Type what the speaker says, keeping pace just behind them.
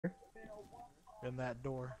in that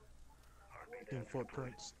door. In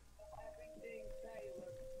footprints.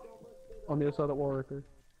 On the other side of that wall right there.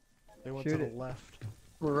 They went Shoot to it. the left.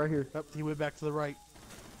 We're right here. Yep, he went back to the right.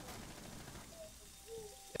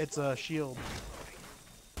 It's a shield.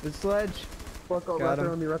 The sledge. Fuck off, right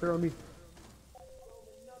there on me, right there on me.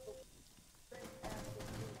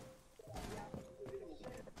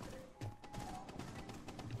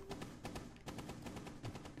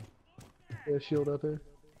 Yeah, shield out there.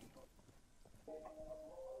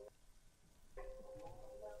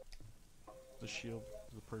 The shield,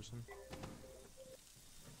 the person.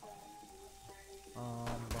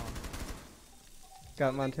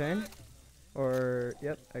 Got Montaigne? Or,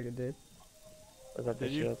 yep, I did. Was that the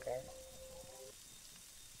Did you? shield guy?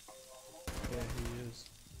 Yeah, he is.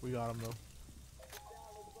 We got him though.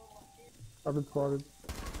 I've been spotted.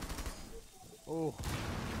 Oh.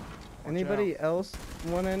 Anybody else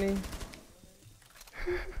want any?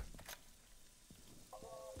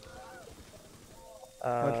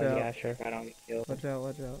 Watch out. Yeah, sure, if I don't get killed. Watch out,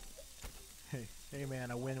 watch out. Hey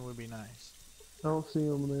man, a win would be nice. I don't see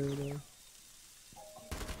him there though.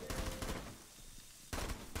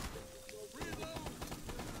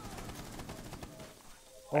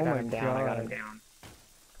 Oh my I got him god. down.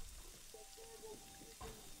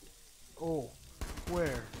 Oh,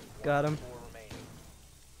 where? Got him.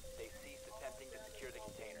 They ceased attempting to secure the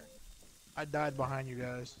container. I died behind you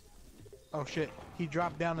guys. Oh shit, he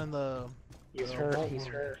dropped down in the He's the hurt, vault he's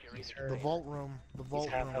room. hurt, he's hurt. The vault room. The vault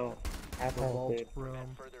He's half room. health. Half The health, vault dude. room.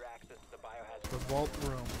 Further access to the biohazard. The vault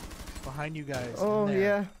room. Behind you guys. Oh, in there.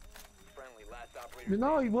 yeah. Friendly, last operator.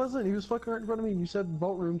 No, he wasn't. He was fucking right in front of me. You said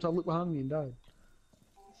vault room, so I looked behind me and died.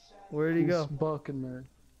 Where'd he go? He's bucking there.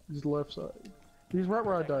 He's left side. He's right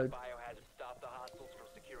where I died. Biohazard stopped the hostiles from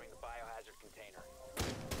securing the biohazard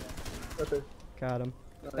container. Right there. Got him.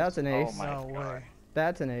 Nice. That's an ace. Oh my No God. way.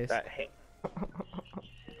 That's an ace. That hit.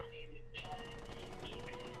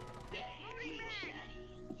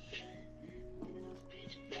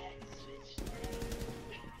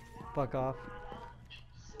 Fuck off.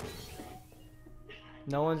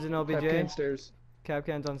 No one's in OBJ? Capcan stairs.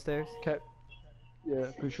 Capcan's on stairs?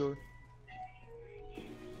 Yeah, pretty sure.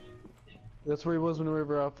 That's where he was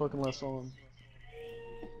whenever I fucking last saw him.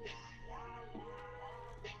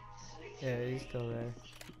 Yeah, he's still there.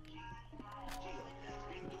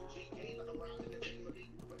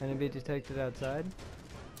 Enemy detected outside?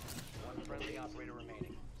 One friendly operator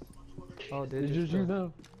remaining. Oh, It's did just you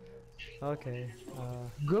know. Okay.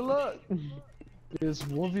 Good luck! It's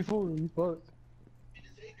 1v4 and you fucked.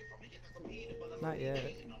 Not yet.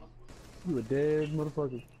 You a dead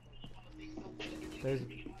motherfucker. There's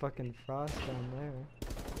fucking frost down there.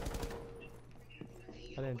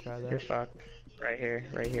 I didn't try You're that. fucked. Right here,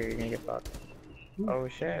 you're gonna get fucked. Oh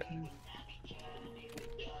shit.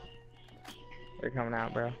 They're coming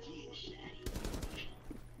out, bro.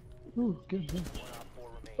 Ooh, good. One op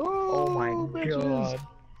 4 remaining. Oh my bitches. god.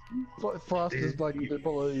 Frost is like a bit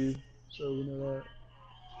below you, so we know that.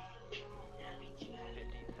 15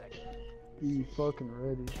 seconds. Be fucking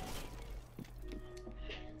ready.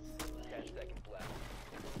 10 seconds left.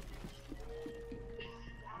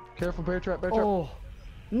 Careful, bear trap, bear trap. Oh!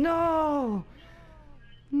 No!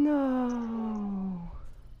 No!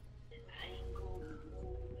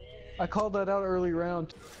 I called that out early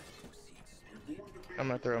round. I'm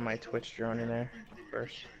gonna throw my Twitch drone in there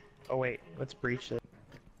first. Oh wait, let's breach it.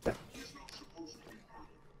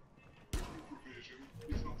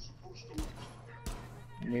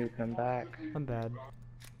 New, come back. I'm bad.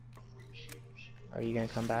 Are you gonna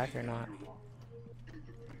come back or not?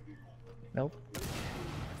 Nope.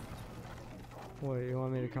 What, you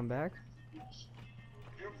want me to come back?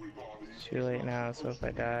 It's too late now, so if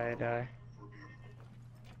I die, I die.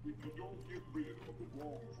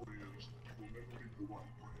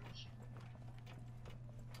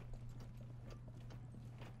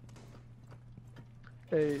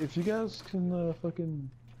 Hey, if you guys can fucking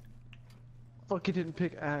didn't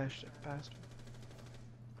pick Ash faster.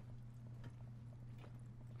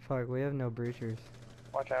 Fuck, we have no breachers.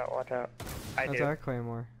 Watch out, watch out. I That's do. our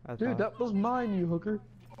claymore, I Dude, thought. that was mine, you hooker.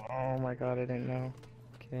 Oh my god, I didn't know.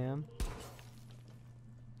 Cam?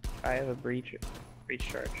 I have a breach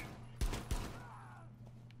charge.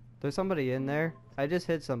 There's somebody in there. I just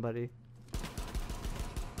hit somebody.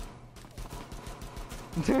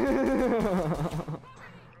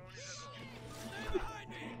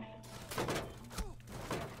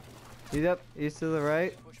 He's up, he's to the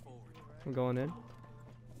right. I'm going in.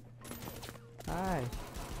 Hi.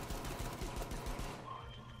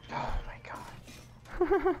 Oh my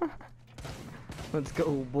god. Let's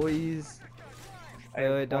go, boys. I Wait,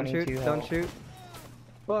 have wait, don't shoot, 22 don't health. shoot.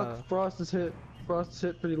 Fuck, Frost is hit. Frost's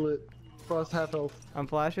hit pretty lit. Frost half health. I'm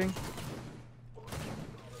flashing.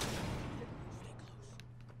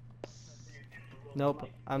 Nope,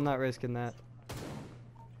 I'm not risking that.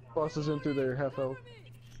 Frost is in through there, half health.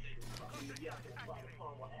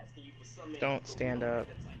 Don't stand up.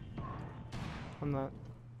 I'm not.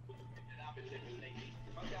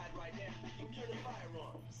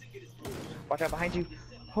 Watch out behind you.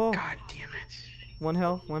 Oh, God damn it. one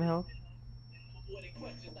health, one health.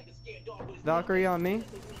 Valkyrie on me.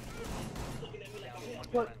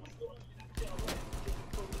 What?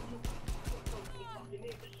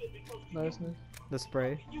 Nice, nice. The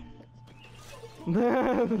spray.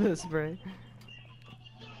 The spray.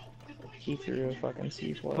 He threw a fucking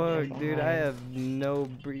C4. Fuck, dude, I have no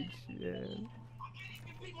breach. Yeah.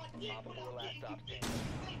 Op 4 last stop standing.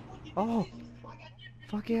 Oh,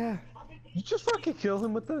 fuck yeah. You just fucking kill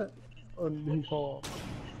him with that? Or did he fall off?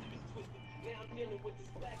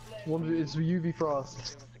 One, it's UV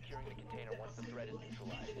Frost. Securing the container once the threat is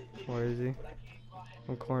neutralized. Where is he?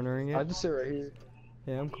 I'm cornering I it. just sit right here.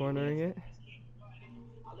 Yeah, I'm cornering it.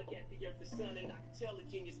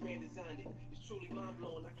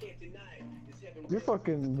 You're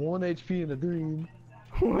fucking 1 HP in a dream.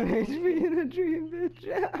 1 HP in a dream,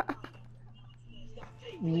 bitch.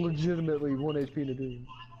 Legitimately 1 HP in a dream.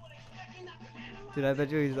 Dude, I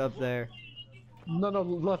bet you he's up there. No, no,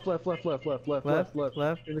 left. Left? Left?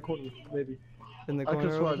 In the corner, maybe. In the I corner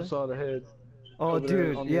could swear I over just there? saw the head. Oh, over there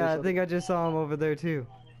dude, on the yeah, other I side. think I just saw him over there too.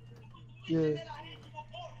 Yeah,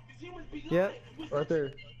 Yep. right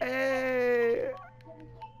there. Hey!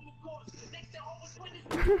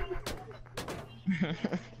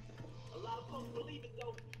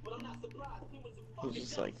 He's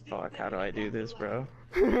just like, fuck, how do I do this, bro?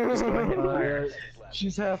 Just go ahead and fire.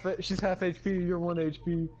 She's half HP. You're 1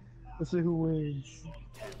 HP. Let's see who wins.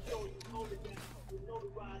 Secure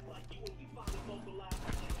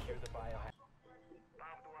the biohazard.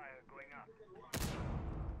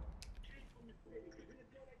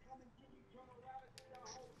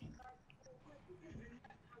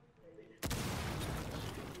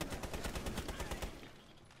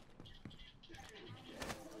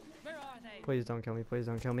 Please don't kill me, please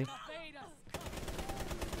don't kill me.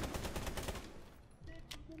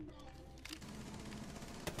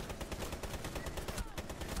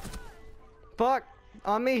 Fuck!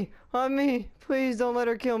 On me! On me! Please don't let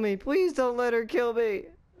her kill me! Please don't let her kill me!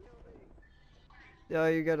 Oh,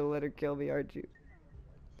 you gotta let her kill me, aren't you?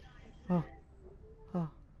 Oh. Oh.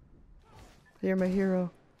 You're my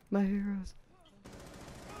hero. My heroes.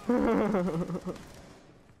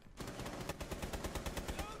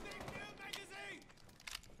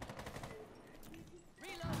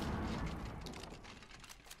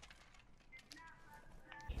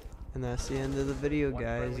 And that's the end of the video,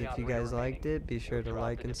 guys. If you guys liked it, be sure to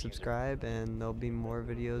like and subscribe, and there'll be more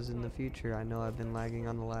videos in the future. I know I've been lagging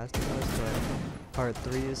on The Last of Us, but part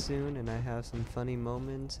 3 is soon, and I have some funny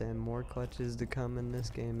moments and more clutches to come in this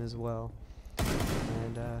game as well.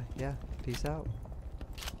 And yeah, peace out.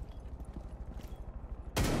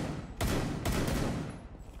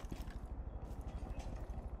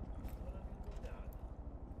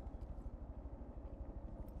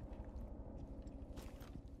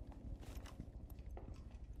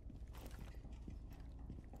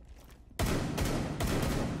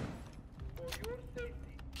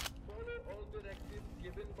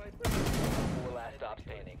 Four last stop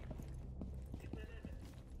standing.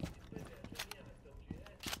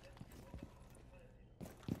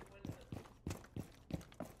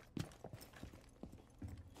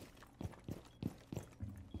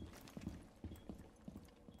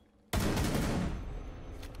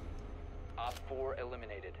 Op 4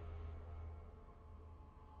 eliminated.